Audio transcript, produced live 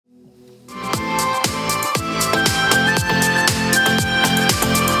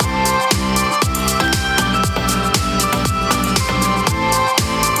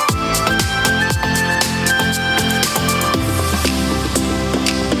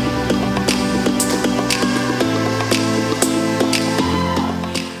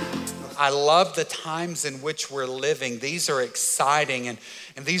I love the times in which we're living. These are exciting and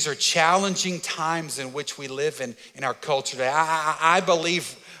these are challenging times in which we live in our culture today. I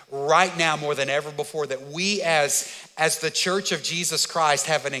believe right now more than ever before that we as the Church of Jesus Christ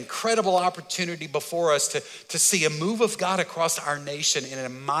have an incredible opportunity before us to see a move of God across our nation in a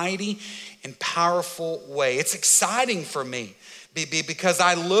mighty and powerful way. It's exciting for me because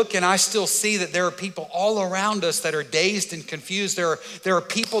I look and I still see that there are people all around us that are dazed and confused. There are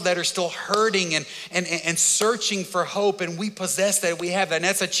people that are still hurting and searching for hope, and we possess that, we have that. And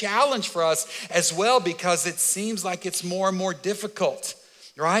that's a challenge for us as well because it seems like it's more and more difficult.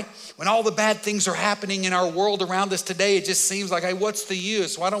 Right? When all the bad things are happening in our world around us today, it just seems like, hey, what's the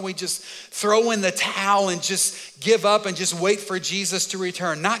use? Why don't we just throw in the towel and just give up and just wait for Jesus to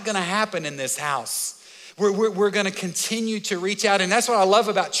return? Not going to happen in this house. We're going to continue to reach out. And that's what I love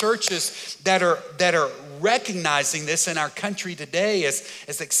about churches that are recognizing this in our country today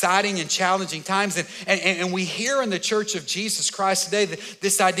as exciting and challenging times. And we hear in the Church of Jesus Christ today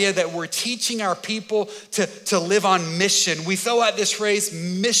this idea that we're teaching our people to live on mission. We throw out this phrase,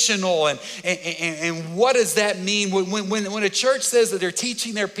 missional. And what does that mean? When a church says that they're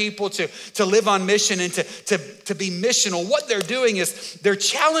teaching their people to live on mission and to be missional, what they're doing is they're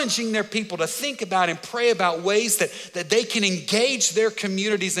challenging their people to think about and pray about ways that they can engage their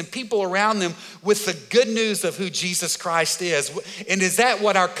communities and people around them with the good news of who Jesus Christ is. And is that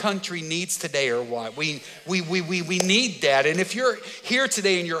what our country needs today or what? We need that. And if you're here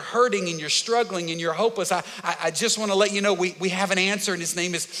today and you're hurting and you're struggling and you're hopeless, I just want to let you know we have an answer, and his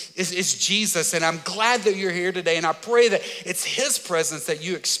name is Jesus. And I'm glad that you're here today, and I pray that it's his presence that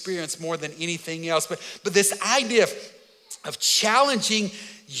you experience more than anything else. But this idea of challenging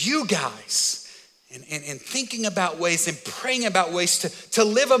you guys and thinking about ways and praying about ways to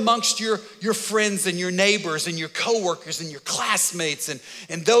live amongst your friends and your neighbors and your coworkers and your classmates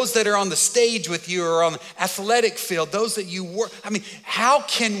and those that are on the stage with you or on the athletic field, those that you work. I mean, how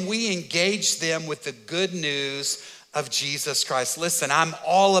can we engage them with the good news of Jesus Christ? Listen, I'm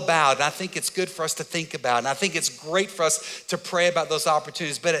all about, and I think it's good for us to think about, and I think it's great for us to pray about those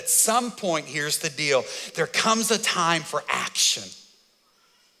opportunities. But at some point, here's the deal. There comes a time for action.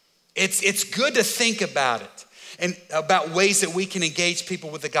 It's good to think about it and about ways that we can engage people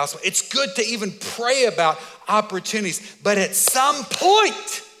with the gospel. It's good to even pray about opportunities. But at some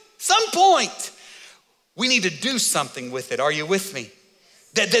point, we need to do something with it. Are you with me?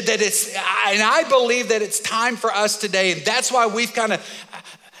 That it's, and I believe that it's time for us today, and that's why we've kind of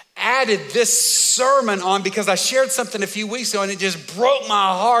added this sermon on, because I shared something a few weeks ago and it just broke my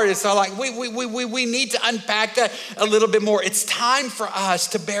heart. And so like we need to unpack that a little bit more. It's time for us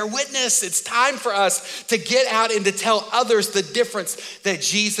to bear witness. It's time for us to get out and to tell others the difference that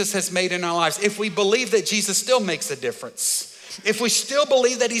Jesus has made in our lives. If we believe that Jesus still makes a difference, if we still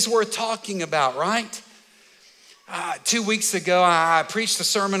believe that he's worth talking about, right? 2 weeks ago, I preached a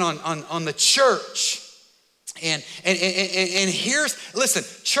sermon on the church. And here's, listen,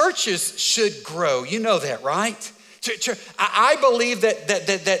 churches should grow. You know that, right? I believe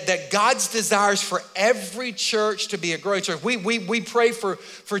that God's desires for every church to be a growing church. We pray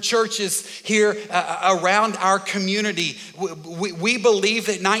for churches here around our community. We believe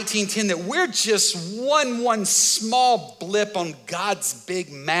that 1910, that we're just one small blip on God's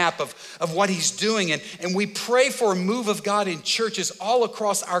big map of what he's doing. And we pray for a move of God in churches all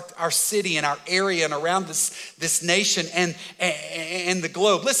across our city and our area and around this nation and the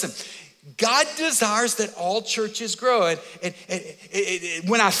globe. Listen, God desires that all churches grow. And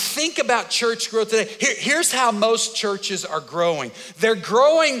when I think about church growth today, here's how most churches are growing. They're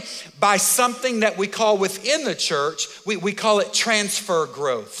growing by something that we call within the church, we call it transfer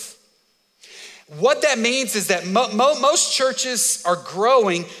growth. What that means is that most churches are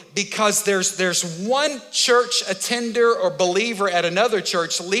growing because there's one church attender or believer at another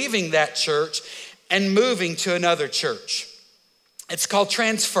church leaving that church and moving to another church. It's called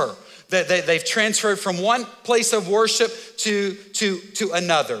transfer. They've transferred from one place of worship to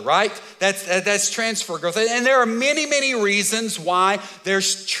another, right? That's transfer growth. And there are many reasons why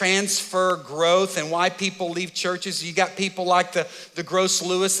there's transfer growth and why people leave churches. You got people like the Gross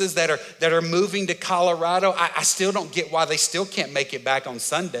Lewises that are moving to Colorado. I still don't get why they still can't make it back on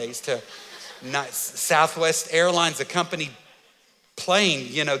Sundays to Southwest Airlines, a company plane,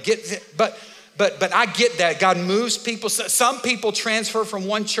 but But I get that. God moves people. Some people transfer from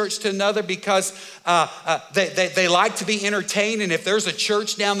one church to another because they like to be entertained. And if there's a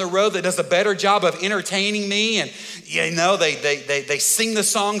church down the road that does a better job of entertaining me, and they sing the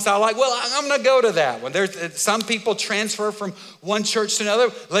songs I like, well, I'm going to go to that one. There's some people transfer from one church to another.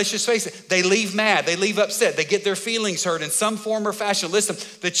 Let's just face it. They leave mad. They leave upset. They get their feelings hurt in some form or fashion. Listen,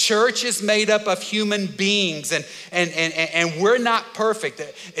 the church is made up of human beings, and we're not perfect.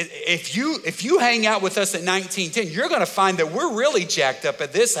 If you hang out with us at 1910, you're going to find that we're really jacked up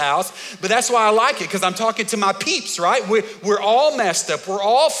at this house. But that's why I like it, because I'm talking to my peeps, right? We're all messed up. We're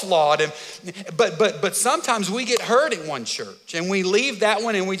all flawed. But sometimes we get hurt at one church, and we leave that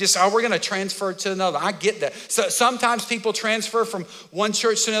one, and we just, we're going to transfer to another. I get that. So sometimes people transfer from one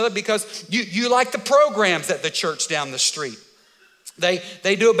church to another because you like the programs at the church down the street.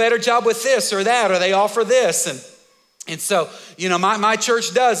 They do a better job with this or that, or they offer this, and so, my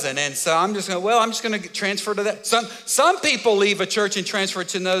church doesn't. And so I'm just going to transfer to that. Some people leave a church and transfer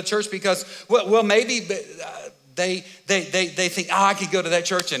to another church because, maybe they think, I could go to that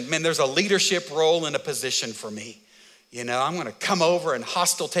church and man, there's a leadership role and a position for me. I'm going to come over and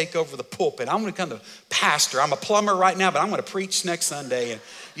hostile take over the pulpit. I'm going to become the pastor. I'm a plumber right now, but I'm going to preach next Sunday.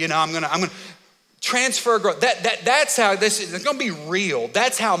 And, I'm going to transfer growth. That's how this is. It's going to be real.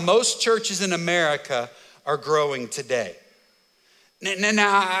 That's how most churches in America are growing today.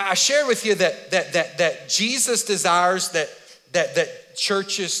 Now I shared with you that Jesus desires that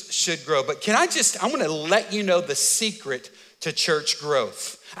churches should grow. But I want to let you know the secret to church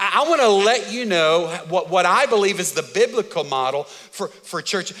growth. I want to let you know what I believe is the biblical model for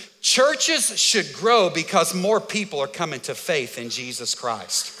church. Churches should grow because more people are coming to faith in Jesus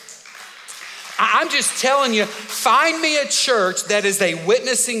Christ. I'm just telling you, find me a church that is a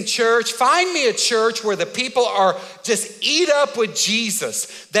witnessing church. Find me a church where the people are just eat up with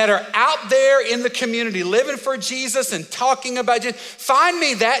Jesus, that are out there in the community living for Jesus and talking about Jesus. Find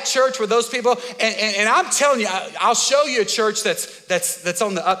me that church with those people, and I'm telling you, I'll show you a church that's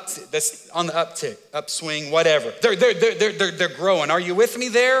on the uptick, upswing, whatever. They're growing. Are you with me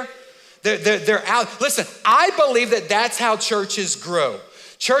there? They're out. Listen, I believe that's how churches grow.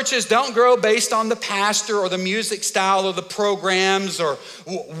 Churches don't grow based on the pastor or the music style or the programs or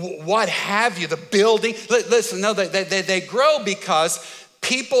what have you, the building. Listen, no, they grow because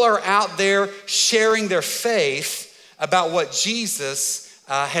people are out there sharing their faith about what Jesus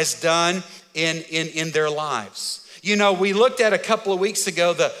has done in their lives. We looked at a couple of weeks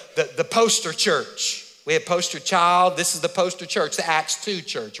ago the poster church. We had poster child. This is the poster church, the Acts 2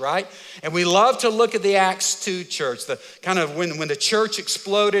 church, right? And we love to look at the Acts 2 church, the kind of when the church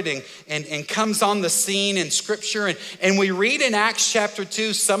exploded and comes on the scene in Scripture. And we read in Acts chapter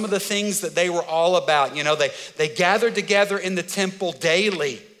 2 some of the things that they were all about. They gathered together in the temple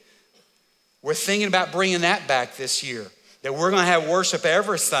daily. We're thinking about bringing that back this year. That we're going to have worship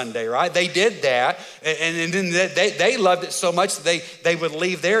every Sunday, right? They did that, and then they loved it so much that they would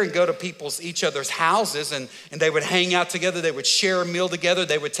leave there and go to each other's houses, and they would hang out together. They would share a meal together.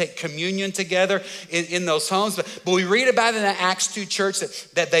 They would take communion together in those homes. But we read about in the Acts 2 church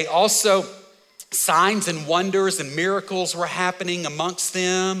that they also, signs and wonders and miracles were happening amongst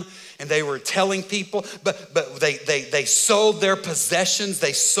them. And they were telling people, but they sold their possessions,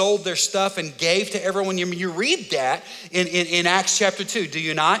 they sold their stuff and gave to everyone. You read that in Acts chapter 2, do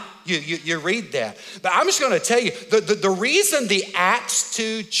you not? You read that. But I'm just going to tell you, the reason the Acts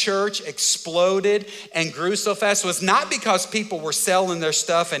 2 church exploded and grew so fast was not because people were selling their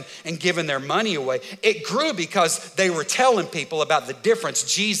stuff and giving their money away. It grew because they were telling people about the difference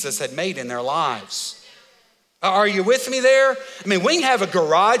Jesus had made in their lives. Are you with me there? I mean, we can have a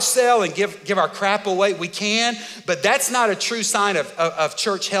garage sale and give our crap away. We can, but that's not a true sign of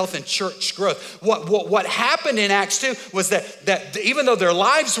church health and church growth. What happened in Acts 2 was that even though their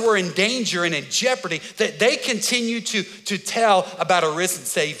lives were in danger and in jeopardy, that they continued to tell about a risen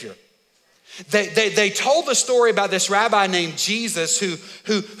Savior. They told the story about this rabbi named Jesus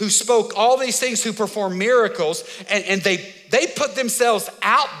who spoke all these things, who performed miracles, and they put themselves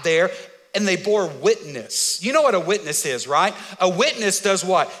out there. And they bore witness. You know what a witness is, right? A witness does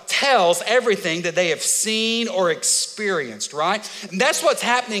what? Tells everything that they have seen or experienced, right? And that's what's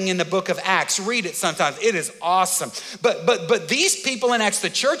happening in the book of Acts. Read it sometimes. It is awesome. But these people in Acts, the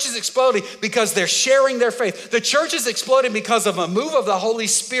church is exploding because they're sharing their faith. The church is exploding because of a move of the Holy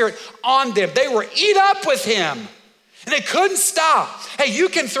Spirit on them. They were eat up with him. And they couldn't stop. Hey, you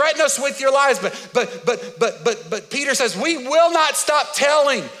can threaten us with your lies, but Peter says, we will not stop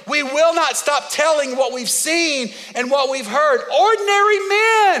telling. We will not stop telling what we've seen and what we've heard. Ordinary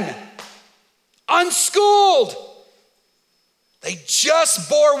men, unschooled. They just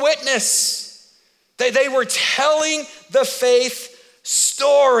bore witness. They were telling the faith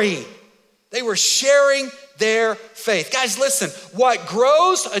story. They were sharing their faith. Guys, listen, what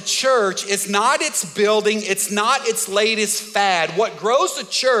grows a church is not its building, it's not its latest fad. What grows a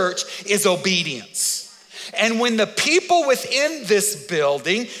church is obedience. And when the people within this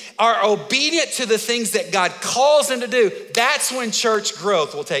building are obedient to the things that God calls them to do, that's when church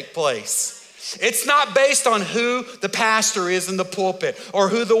growth will take place. It's not based on who the pastor is in the pulpit or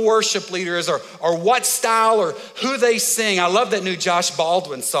who the worship leader is or what style or who they sing. I love that new Josh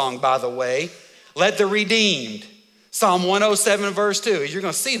Baldwin song, by the way. Let the redeemed. Psalm 107 verse 2. You're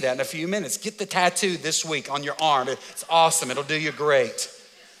going to see that in a few minutes. Get the tattoo this week on your arm. It's awesome. It'll do you great.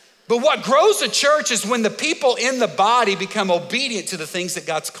 But what grows a church is when the people in the body become obedient to the things that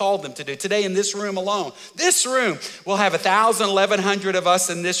God's called them to do. Today in this room alone, this room, we'll have 1,000, 1,100 of us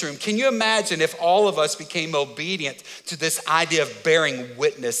in this room. Can you imagine if all of us became obedient to this idea of bearing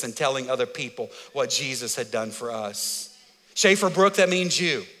witness and telling other people what Jesus had done for us? Schaefer Brook, that means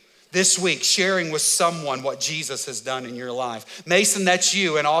you. This week, sharing with someone what Jesus has done in your life. Mason, that's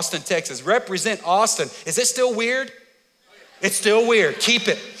you in Austin, Texas. Represent Austin. Is it still weird? It's still weird. Keep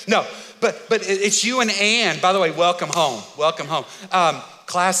it. No, but it's you and Ann. By the way, welcome home. Welcome home.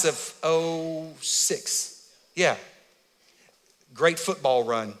 Class of 06. Yeah. Great football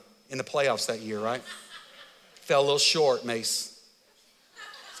run in the playoffs that year, right? Fell a little short, Mace.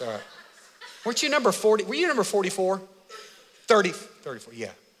 It's all right. Weren't you number 40? Were you number 44? 34,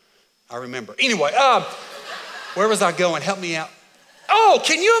 yeah. I remember. Anyway, where was I going? Help me out. Oh,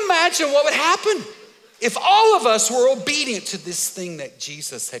 can you imagine what would happen if all of us were obedient to this thing that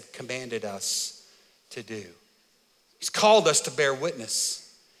Jesus had commanded us to do? He's called us to bear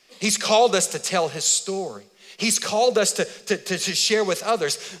witness. He's called us to tell his story. He's called us to share with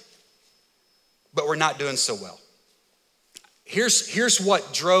others, but we're not doing so well. Here's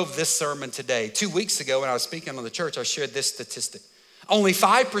what drove this sermon today. 2 weeks ago when I was speaking on the church, I shared this statistic. Only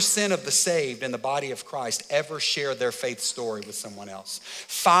 5% of the saved in the body of Christ ever share their faith story with someone else.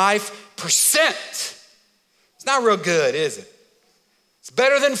 5%. It's not real good, is it? It's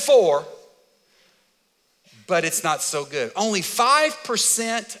better than 4, but it's not so good. Only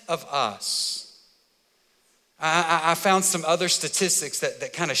 5% of us. I found some other statistics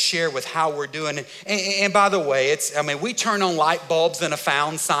that kind of share with how we're doing. And by the way, we turn on light bulbs and a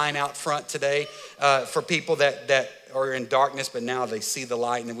found sign out front today for people that are in darkness, but now they see the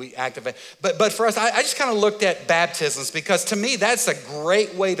light and then we activate. But for us, I just kind of looked at baptisms because to me, that's a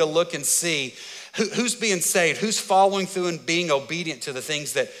great way to look and see who's being saved, who's following through and being obedient to the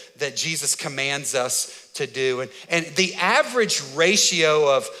things that Jesus commands us to do. And the average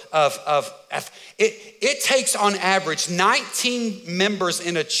ratio of it takes on average 19 members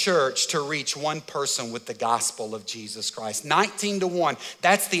in a church to reach one person with the gospel of Jesus Christ. 19 to 1,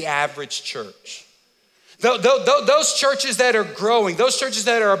 that's the average church. Those churches that are growing, those churches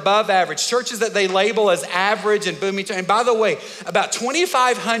that are above average, churches that they label as average and booming. And by the way, about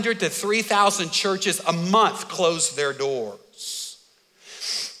 2,500 to 3,000 churches a month close their doors.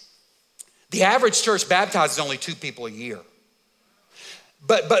 The average church baptizes only 2 people a year.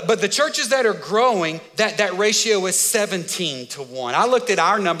 But the churches that are growing, that ratio is 17 to 1. I looked at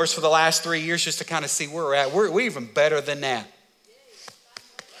our numbers for the last 3 years just to kind of see where we're at. We're even better than that.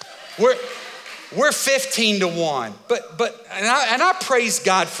 We're 15 to 1, and I praise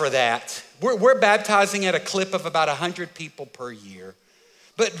God for that. We're baptizing at a clip of about 100 people per year.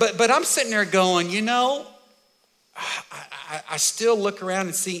 But I'm sitting there going, I still look around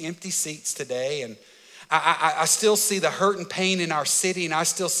and see empty seats today, and I still see the hurt and pain in our city, and I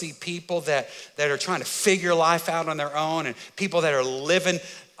still see people that are trying to figure life out on their own, and people that are living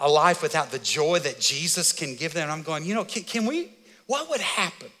a life without the joy that Jesus can give them. And I'm going, what would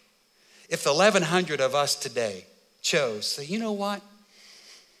happen if the 1,100 of us today chose, say, you know what?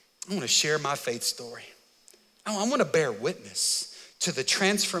 I want to share my faith story. I want to bear witness to the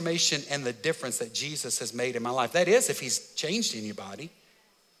transformation and the difference that Jesus has made in my life. That is, if he's changed anybody.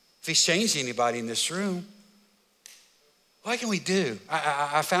 If he's changed anybody in this room, what can we do?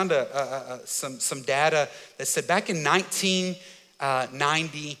 I found some data that said back in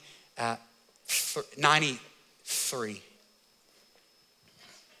 1993,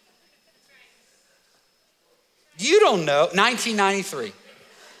 you don't know, 1993,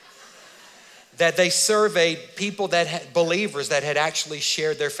 that they surveyed people believers that had actually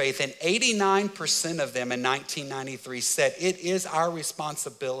shared their faith, and 89% of them in 1993 said it is our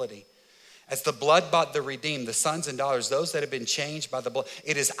responsibility as the blood-bought, the redeemed, the sons and daughters, those that have been changed by the blood.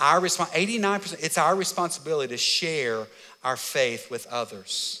 It is our 89%, it's our responsibility to share our faith with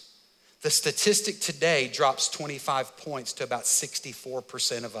others. The statistic today drops 25 points to about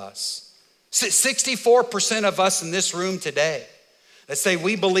 64% of us. 64% of us in this room today that say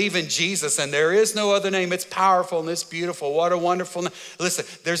we believe in Jesus and there is no other name. It's powerful and it's beautiful. What a wonderful name. Listen,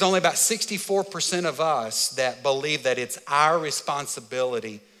 there's only about 64% of us that believe that it's our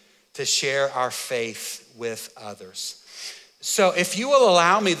responsibility to share our faith with others. So if you will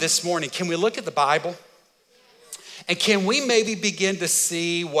allow me this morning, can we look at the Bible? And can we maybe begin to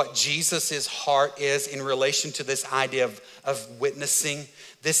see what Jesus' heart is in relation to this idea of witnessing,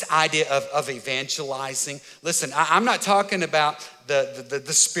 this idea of evangelizing? Listen, I'm not talking about the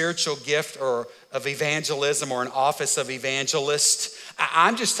spiritual gift or of evangelism or an office of evangelist.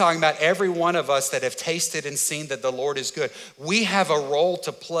 I'm just talking about every one of us that have tasted and seen that the Lord is good. We have a role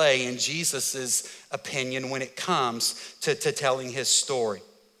to play in Jesus' opinion when it comes to telling his story.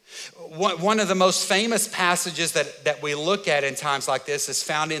 One of the most famous passages that we look at in times like this is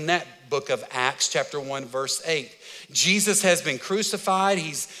found in that book of Acts, chapter 1, verse 8. Jesus has been crucified.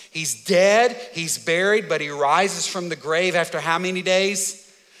 He's dead. He's buried, but he rises from the grave after how many days?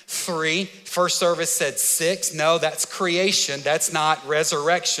 3. First service said 6. No, that's creation. That's not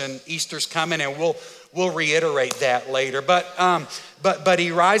resurrection. Easter's coming, and we'll reiterate that later. But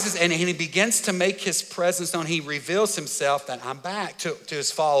he rises and he begins to make his presence known. He reveals himself that I'm back to his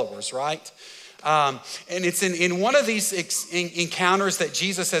followers, right? And it's in one of these encounters that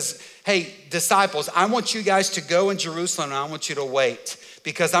Jesus says, hey, disciples, I want you guys to go in Jerusalem and I want you to wait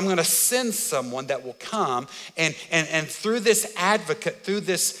because I'm going to send someone that will come and through this advocate, through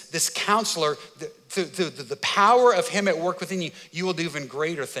this counselor, through the power of him at work within you, you will do even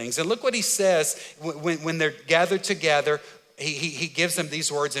greater things. And look what he says when they're gathered together. He gives them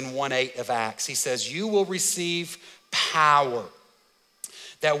these words in 1:8 of Acts. He says, you will receive power.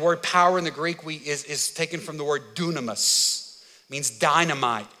 That word power in the Greek is taken from the word dunamis. It means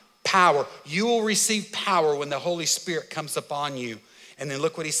dynamite, power. You will receive power when the Holy Spirit comes upon you. And then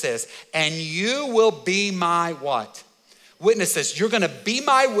look what he says. And you will be my what? Witnesses. You're going to be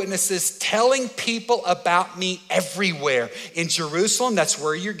my witnesses telling people about me everywhere. In Jerusalem, that's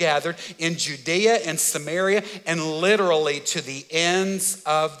where you're gathered. In Judea and Samaria, and literally to the ends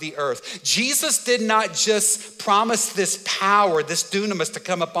of the earth. Jesus did not just promise this power, this dunamis to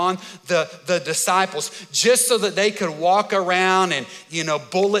come upon the disciples just so that they could walk around and,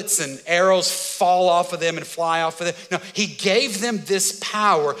 bullets and arrows fall off of them and fly off of them. No, he gave them this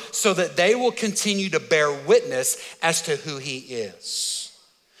power so that they will continue to bear witness as to who he is.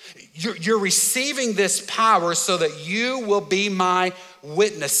 You're receiving this power so that you will be my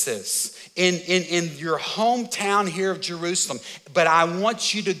witnesses in your hometown here of Jerusalem. But I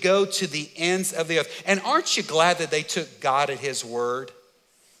want you to go to the ends of the earth. And aren't you glad that they took God at his word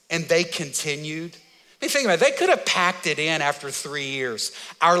and they continued? I mean, think about it. They could have packed it in after 3 years.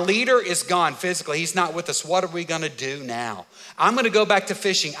 Our leader is gone physically. He's not with us. What are we going to do now? I'm going to go back to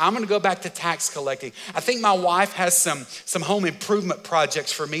fishing. I'm going to go back to tax collecting. I think my wife has some home improvement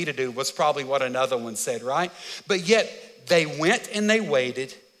projects for me to do, was probably what another one said, right? But yet they went and they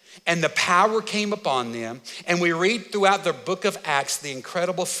waited, and the power came upon them. And we read throughout the book of Acts the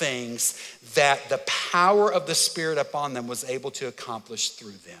incredible things that the power of the Spirit upon them was able to accomplish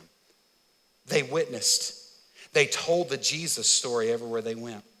through them. They witnessed. They told the Jesus story everywhere they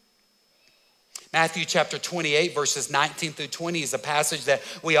went. Matthew chapter 28, verses 19 through 20 is a passage that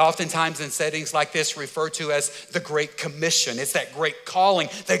we oftentimes in settings like this refer to as the Great Commission. It's that great calling,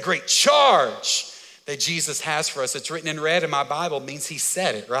 that great charge that Jesus has for us. It's written in red in my Bible. It means he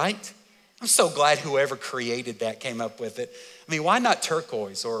said it, right? I'm so glad whoever created that came up with it. I mean, why not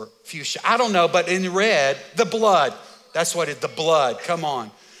turquoise or fuchsia? I don't know, but in red, the blood. That's what the blood, come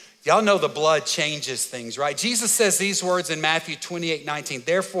on. Y'all know the blood changes things, right? Jesus says these words in Matthew 28:19.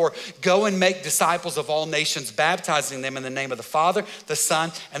 Therefore, go and make disciples of all nations, baptizing them in the name of the Father, the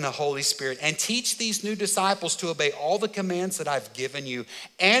Son, and the Holy Spirit. And teach these new disciples to obey all the commands that I've given you.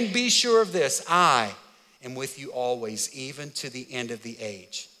 And be sure of this, I am with you always, even to the end of the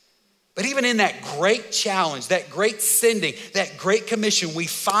age. But even in that great challenge, that great sending, that great commission, we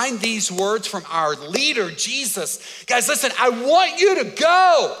find these words from our leader, Jesus. Guys, listen, I want you to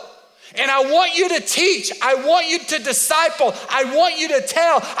go. And I want you to teach. I want you to disciple. I want you to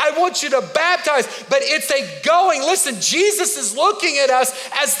tell. I want you to baptize. But it's a going. Listen, Jesus is looking at us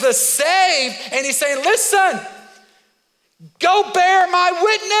as the saved, and he's saying, listen, go bear my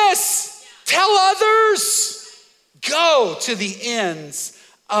witness. Tell others. Go to the ends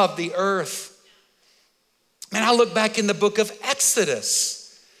of the earth. Man, I look back in the book of Exodus.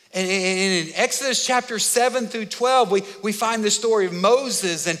 And in Exodus chapter 7 through 12, we find the story of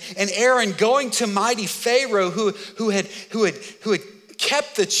Moses and Aaron going to mighty Pharaoh who had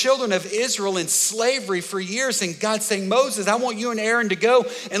kept the children of Israel in slavery for years. And God saying, Moses, I want you and Aaron to go.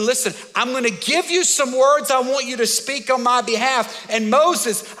 And listen, I'm going to give you some words I want you to speak on my behalf. And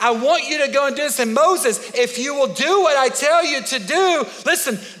Moses, I want you to go and do this. And Moses, if you will do what I tell you to do,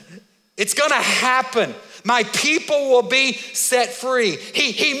 listen, it's going to happen. My people will be set free.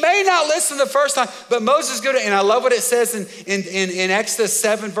 He may not listen the first time, but Moses is good. And I love what it says in Exodus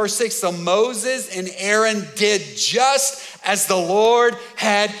 7, verse 6. So Moses and Aaron did just as the Lord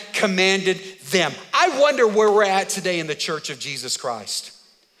had commanded them. I wonder where we're at today in the Church of Jesus Christ.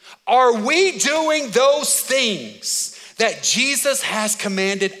 Are we doing those things that Jesus has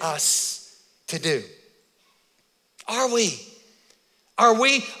commanded us to do? Are we? Are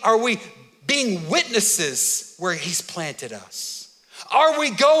we being witnesses where he's planted us? Are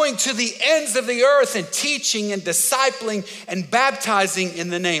we going to the ends of the earth and teaching and discipling and baptizing in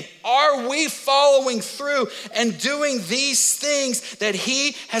the name? Are we following through and doing these things that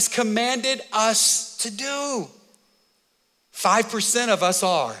he has commanded us to do? 5% of us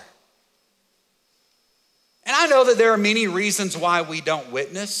are. And I know that there are many reasons why we don't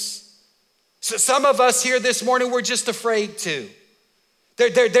witness. So some of us here this morning, we're just afraid to.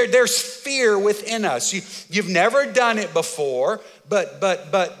 There's fear within us. You've never done it before,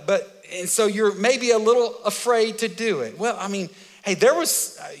 and so you're maybe a little afraid to do it. Well, I mean, hey,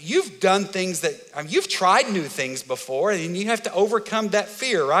 you've done things you've tried new things before, and you have to overcome that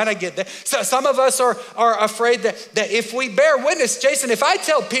fear, right? I get that. So some of us are afraid that if we bear witness, Jason, if I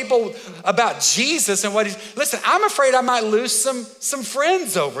tell people about Jesus and listen, I'm afraid I might lose some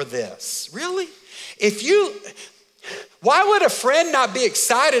friends over this. Really? Why would a friend not be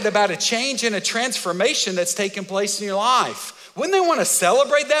excited about a change and a transformation that's taken place in your life? Wouldn't they want to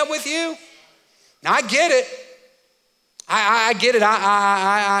celebrate that with you? Now, I get it. I get it.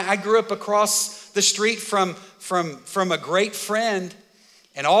 I grew up across the street from a great friend,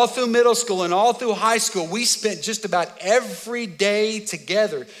 and all through middle school and all through high school, we spent just about every day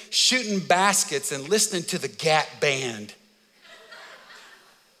together shooting baskets and listening to the Gap Band.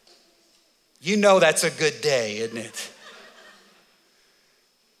 You know that's a good day, isn't it?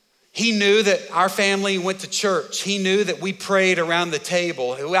 He knew that our family went to church. He knew that we prayed around the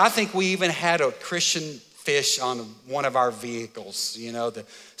table. I think we even had a Christian fish on one of our vehicles, to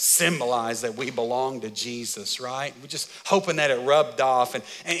symbolize that we belong to Jesus, right? We're just hoping that it rubbed off. And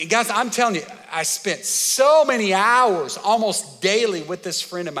guys, I'm telling you, I spent so many hours almost daily with this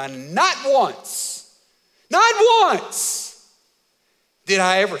friend of mine. Not once did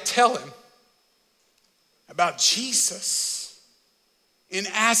I ever tell him about Jesus and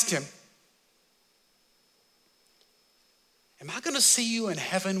asked him, am I going to see you in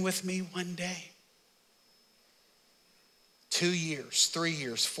heaven with me one day? 2 years, 3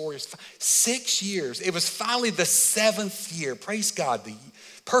 years, 4 years, 6 years. It was finally the 7th year. Praise God, the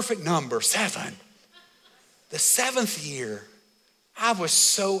perfect number, 7. The 7th year, I was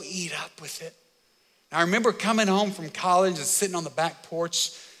so eat up with it. And I remember coming home from college and sitting on the back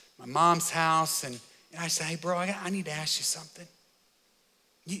porch, my mom's house, and I said, hey, bro, I need to ask you something.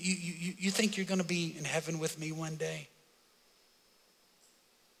 You think you're going to be in heaven with me one day?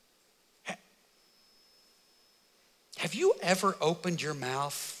 Have you ever opened your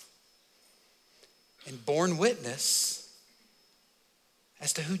mouth and borne witness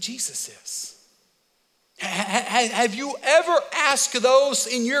as to who Jesus is? Have you ever asked those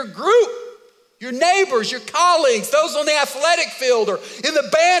in your group, your neighbors, your colleagues, those on the athletic field or in the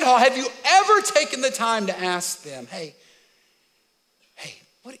band hall, have you ever taken the time to ask them, hey,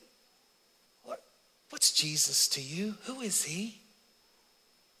 what's Jesus to you? Who is he?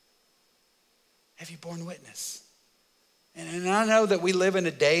 Have you borne witness? And I know that we live in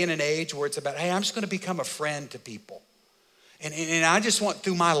a day and an age where it's about, hey, I'm just going to become a friend to people. And I just want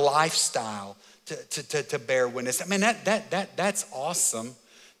through my lifestyle to bear witness. I mean, that's awesome.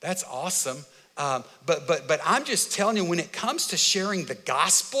 That's awesome. But I'm just telling you, when it comes to sharing the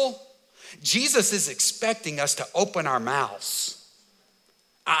gospel, Jesus is expecting us to open our mouths.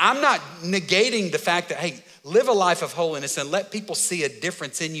 I'm not negating the fact that, hey, live a life of holiness and let people see a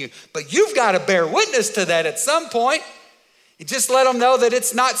difference in you. But you've got to bear witness to that at some point. You just let them know that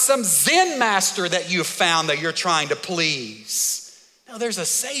it's not some Zen master that you've found that you're trying to please. No, there's a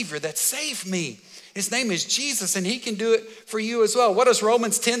Savior that saved me. His name is Jesus, and he can do it for you as well. What does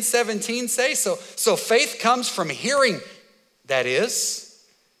Romans 10:17 say? So faith comes from hearing, that is,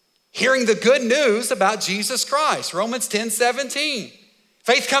 hearing the good news about Jesus Christ. Romans 10:17.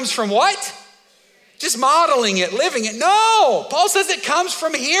 Faith comes from what? Just modeling it, living it. No, Paul says it comes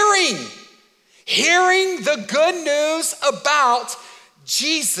from hearing. Hearing the good news about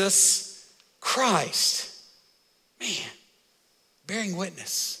Jesus Christ. Man, bearing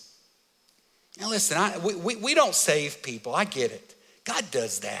witness. Now listen, we don't save people. I get it. God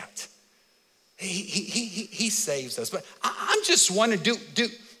does that. He saves us. But I'm just wondering, do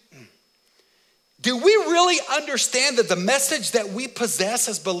we really understand that the message that we possess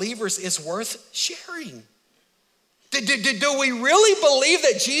as believers is worth sharing? Do we really believe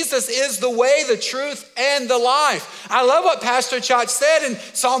that Jesus is the way, the truth, and the life? I love what Pastor Chach said in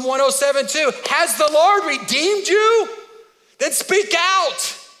Psalm 107:2. Has the Lord redeemed you? Then speak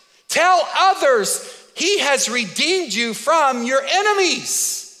out. Tell others he has redeemed you from your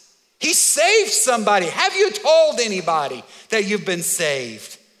enemies. He saved somebody. Have you told anybody that you've been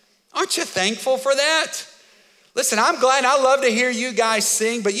saved? Aren't you thankful for that? Listen, I'm glad. I love to hear you guys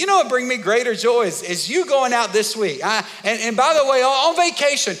sing, but you know what brings me greater joy is you going out this week. And by the way, on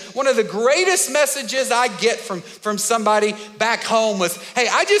vacation, one of the greatest messages I get from somebody back home was, hey,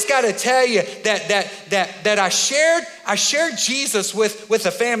 I just got to tell you that I shared Jesus with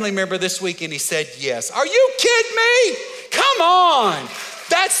a family member this week, and he said yes. Are you kidding me? Come on.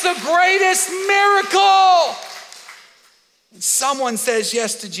 That's the greatest miracle. Someone says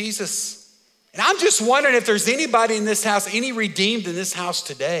yes to Jesus. And I'm just wondering if there's anybody in this house, any redeemed in this house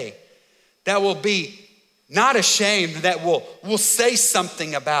today, that will be not ashamed, that will say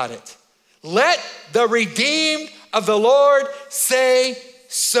something about it. Let the redeemed of the Lord say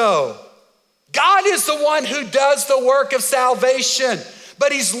so. God is the one who does the work of salvation,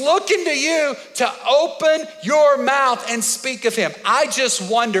 but he's looking to you to open your mouth and speak of him. I just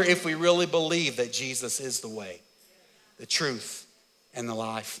wonder if we really believe that Jesus is the way, the truth, and the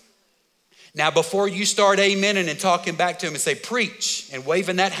life. Now, before you start amening and talking back to him and say, preach, and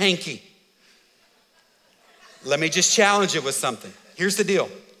waving that hanky, let me just challenge you with something. Here's the deal.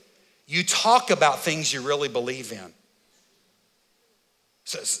 You talk about things you really believe in.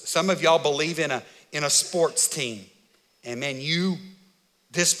 So, some of y'all believe in a sports team, and man, you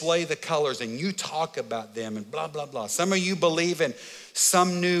display the colors and you talk about them and blah, blah, blah. Some of you believe in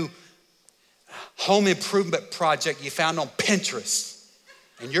some new home improvement project you found on Pinterest.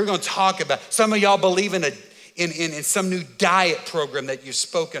 And you're going to talk about, some of y'all believe in some new diet program that you've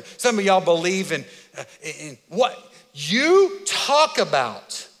spoken. Some of y'all believe in what? You talk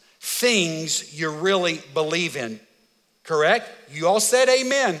about things you really believe in, correct? You all said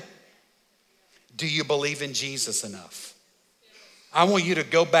amen. Do you believe in Jesus enough? I want you to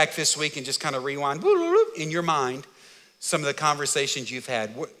go back this week and just kind of rewind in your mind some of the conversations you've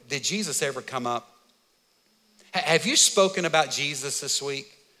had. Did Jesus ever come up? Have you spoken about Jesus this week?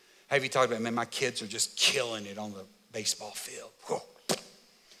 Have you talked about, man, my kids are just killing it on the baseball field. Whoa.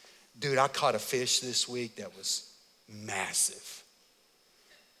 Dude, I caught a fish this week that was massive.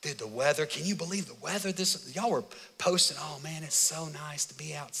 Dude, the weather, can you believe the weather? Y'all were posting, oh man, it's so nice to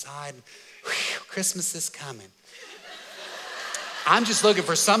be outside. Whew, Christmas is coming. I'm just looking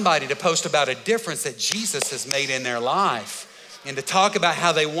for somebody to post about a difference that Jesus has made in their life. And to talk about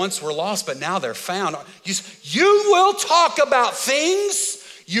how they once were lost, but now they're found. You will talk about things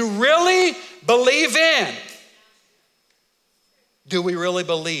you really believe in. Do we really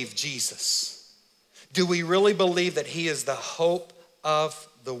believe Jesus? Do we really believe that he is the hope of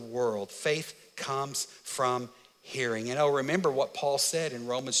the world? Faith comes from hearing. And remember what Paul said in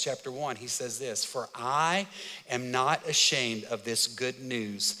Romans chapter 1. He says this, for I am not ashamed of this good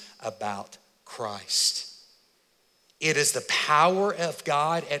news about Christ. It is the power of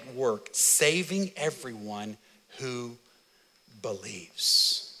God at work, saving everyone who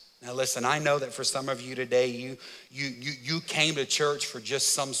believes. Now listen, I know that for some of you today, you came to church for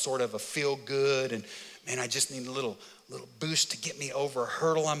just some sort of a feel good, and man, I just need a little boost to get me over a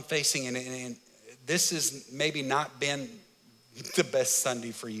hurdle I'm facing, and this has maybe not been the best Sunday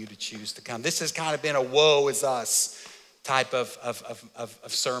for you to choose to come. This has kind of been a woe is us type of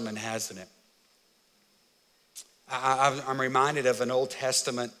sermon, hasn't it? I'm reminded of an Old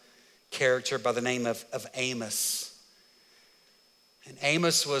Testament character by the name of Amos. And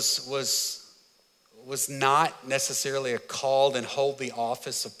Amos was not necessarily a called and hold the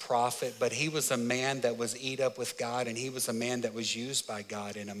office of prophet, but he was a man that was eat up with God, and he was a man that was used by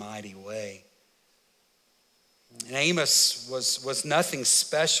God in a mighty way. And Amos was nothing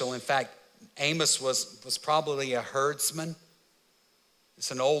special. In fact, Amos was probably a herdsman. It's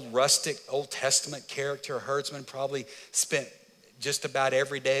an old rustic, Old Testament character. A herdsman probably spent just about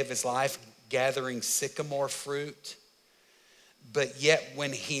every day of his life gathering sycamore fruit. But yet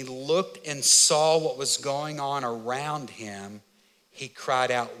when he looked and saw what was going on around him, he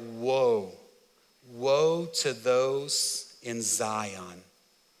cried out, woe, woe to those in Zion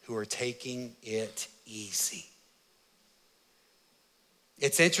who are taking it easy.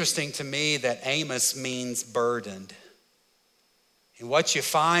 It's interesting to me that Amos means burdened. And what you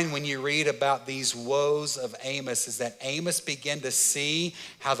find when you read about these woes of Amos is that Amos began to see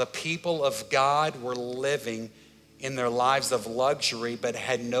how the people of God were living in their lives of luxury, but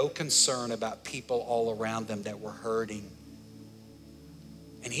had no concern about people all around them that were hurting.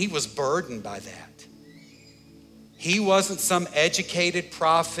 And he was burdened by that. He wasn't some educated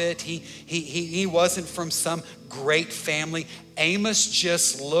prophet. He wasn't from some great family. Amos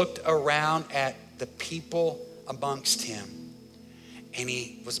just looked around at the people amongst him, and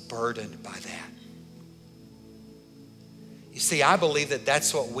he was burdened by that. You see, I believe that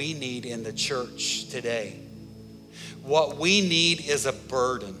that's what we need in the church today. What we need is a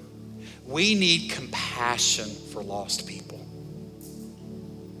burden. We need compassion for lost people.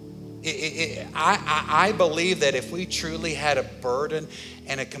 I believe that if we truly had a burden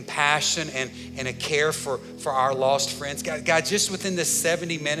and a compassion and a care for our lost friends, God, just within the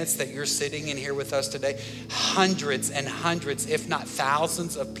 70 minutes that you're sitting in here with us today, hundreds and hundreds, if not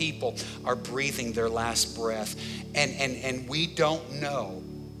thousands of people are breathing their last breath. And we don't know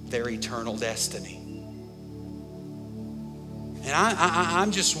their eternal destiny. And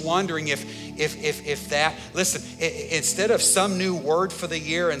I'm just wondering if that, listen, instead of some new word for the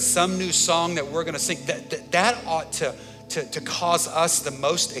year and some new song that we're going to sing, that ought to cause us the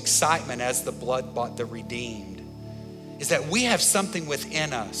most excitement as the blood-bought, the redeemed, is that we have something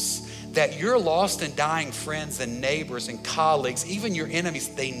within us that your lost and dying friends and neighbors and colleagues, even your enemies,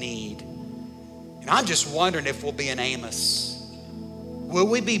 they need. And I'm just wondering if we'll be an Amos. Will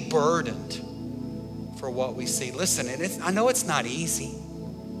we be burdened for what we see? Listen, and I know it's not easy.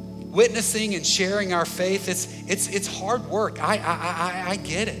 Witnessing and sharing our faith, it's hard work. I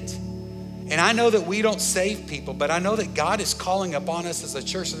get it. And I know that we don't save people, but I know that God is calling upon us as a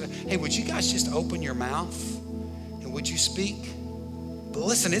church. Hey, would you guys just open your mouth and would you speak? But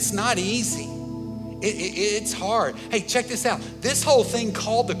listen, it's not easy. It's hard. Hey, check this out. This whole thing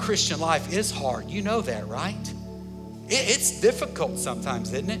called the Christian life is hard. You know that, right? It's difficult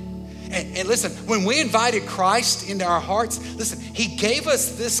sometimes, isn't it? And listen, when we invited Christ into our hearts, listen, he gave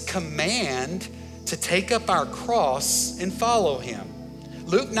us this command to take up our cross and follow him.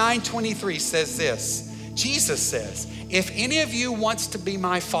 Luke 9:23 says this. Jesus says, if any of you wants to be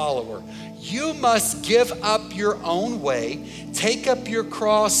my follower, you must give up your own way, take up your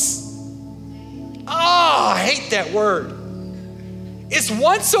cross. Oh, I hate that word. Is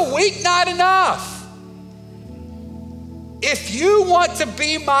once a week not enough? If you want to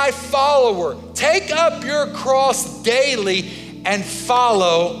be my follower, take up your cross daily and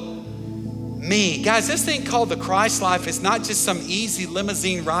follow me. Guys, this thing called the Christ life is not just some easy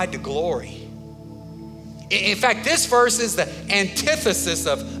limousine ride to glory. In fact, this verse is the antithesis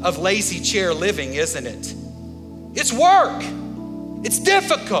of lazy chair living, isn't it? It's work. It's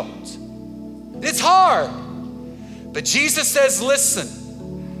difficult. It's hard. But Jesus says,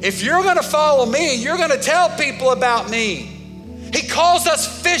 listen, if you're going to follow me, you're going to tell people about me. He calls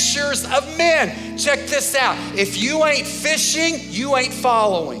us fishers of men. Check this out. If you ain't fishing, you ain't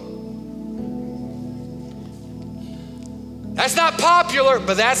following. That's not popular,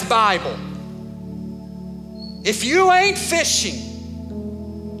 but that's Bible. If you ain't fishing,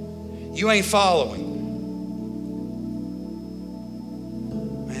 you ain't following.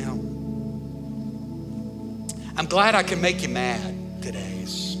 Well, I'm glad I can make you mad today.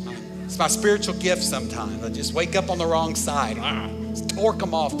 It's my spiritual gift sometimes. I just wake up on the wrong side. Let's torque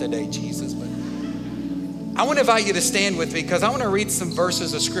them off today, Jesus. But I want to invite you to stand with me because I want to read some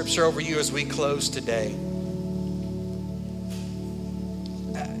verses of scripture over you as we close today.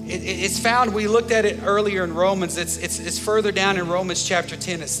 It's found, we looked at it earlier in Romans. It's further down in Romans chapter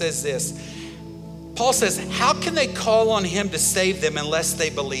 10. It says this. Paul says, how can they call on him to save them unless they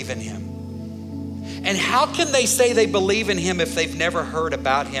believe in him? And how can they say they believe in him if they've never heard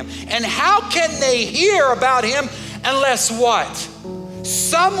about him? And how can they hear about him unless what?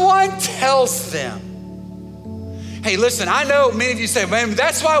 Someone tells them. Hey, listen, I know many of you say, man,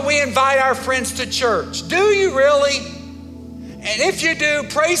 that's why we invite our friends to church. Do you really? And if you do,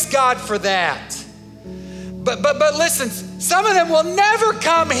 praise God for that. But listen, some of them will never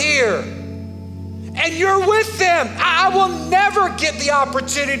come here. And you're with them. I will never get the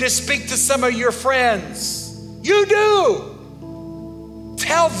opportunity to speak to some of your friends. You do.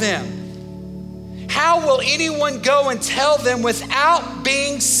 Tell them. How will anyone go and tell them without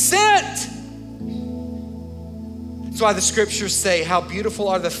being sent? That's why the scriptures say, how beautiful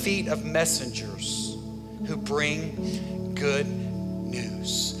are the feet of messengers who bring good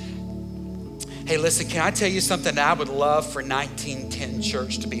news. Hey, listen, can I tell you something that I would love for 1910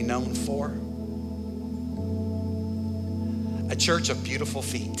 Church to be known for? A church of beautiful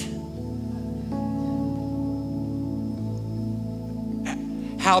feet.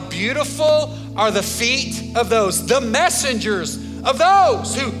 how beautiful are the feet of those, the messengers of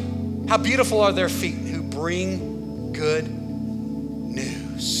those who, how beautiful are their feet, who bring good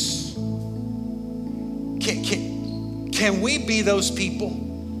news. Can we be those people?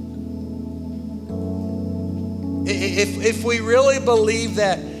 If we really believe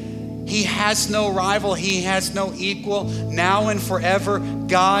that he has no rival, he has no equal, now and forever,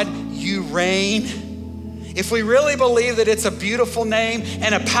 God, you reign. If we really believe that it's a beautiful name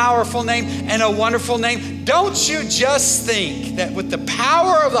and a powerful name and a wonderful name, don't you just think that with the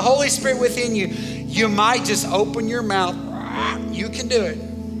power of the Holy Spirit within you, you might just open your mouth, you can do it,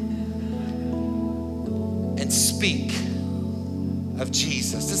 and speak of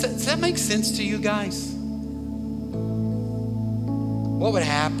Jesus. Does that make sense to you guys? What would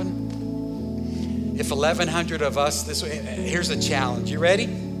happen if 1,100 of us this way? Here's a challenge. You ready?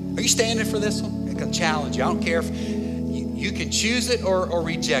 Are you standing for this one? I'm gonna challenge you. I don't care if you can choose it or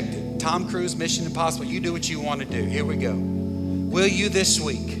reject it. Tom Cruise, Mission Impossible, you do what you want to do. Here we go. Will you this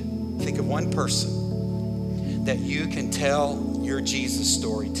week think of one person that you can tell your Jesus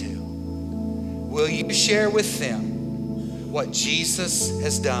story to? Will you share with them what Jesus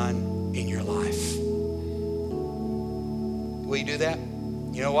has done in your life? Will you do that?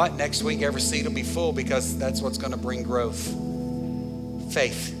 You know what? Next week, every seat will be full because that's what's going to bring growth.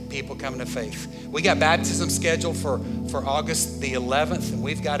 Faith. People coming to faith. We got baptism scheduled for August the 11th, and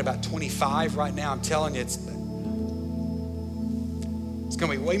we've got about 25 right now. I'm telling you, it's going to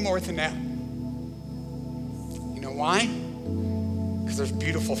be way more than that. You know why? Because there's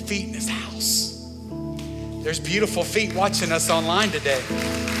beautiful feet in this house. There's beautiful feet watching us online today.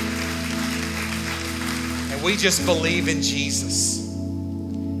 And we just believe in Jesus.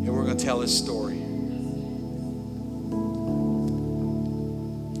 And we're going to tell his story.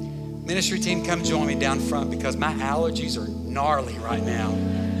 Ministry team, come join me down front because my allergies are gnarly right now.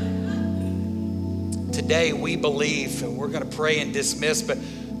 Today we believe, and we're going to pray and dismiss, but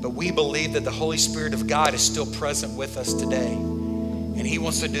we believe that the Holy Spirit of God is still present with us today. And he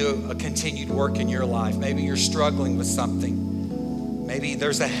wants to do a continued work in your life. Maybe you're struggling with something. Maybe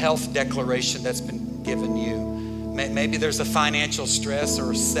there's a health declaration that's been given you. Maybe there's a financial stress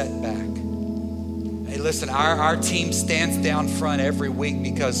or a setback. Hey, listen, our team stands down front every week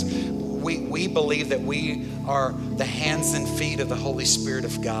because we believe that we are the hands and feet of the Holy Spirit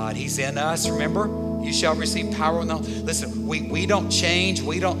of God. He's in us, remember? You shall receive power when the... Listen, we don't change,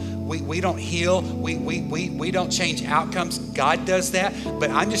 we don't heal, we don't change outcomes. God does that. But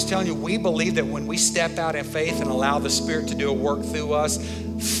I'm just telling you, we believe that when we step out in faith and allow the Spirit to do a work through us,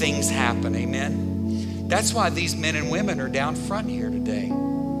 things happen, amen? That's why these men and women are down front here today.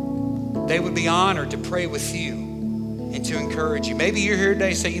 They would be honored to pray with you and to encourage you. Maybe you're here today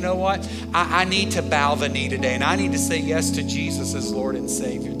and say, you know what? I need to bow the knee today and I need to say yes to Jesus as Lord and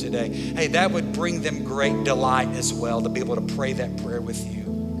Savior today. Hey, that would bring them great delight as well to be able to pray that prayer with you.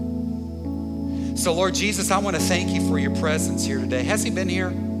 So Lord Jesus, I want to thank you for your presence here today. Has he been here?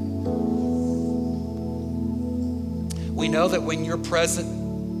 We know that when you're present,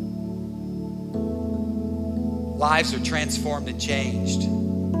 lives are transformed and changed.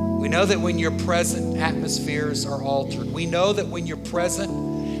 We know that when you're present, atmospheres are altered. We know that when you're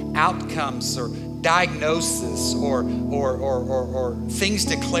present, outcomes or diagnosis or things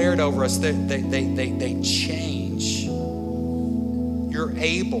declared over us, they change. You're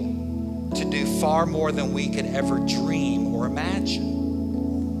able to do far more than we could ever dream or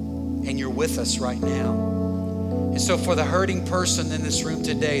imagine. And you're with us right now. And so for the hurting person in this room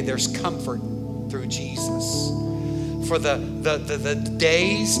today, there's comfort through Jesus. For the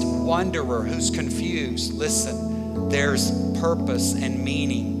dazed wanderer who's confused, listen, there's purpose and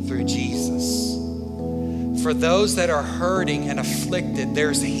meaning through Jesus. For those that are hurting and afflicted,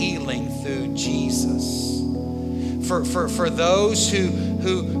 there's healing through Jesus. For those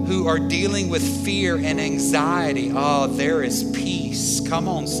who are dealing with fear and anxiety, there is peace. Come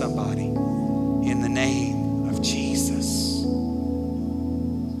on, somebody, in the name of Jesus.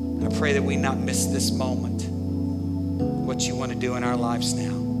 I pray that we not miss this moment. What you want to do in our lives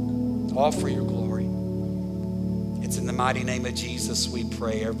now, all for your glory. It's in the mighty name of Jesus we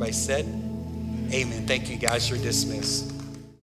pray. Everybody said, amen. Thank you guys, you're dismissed.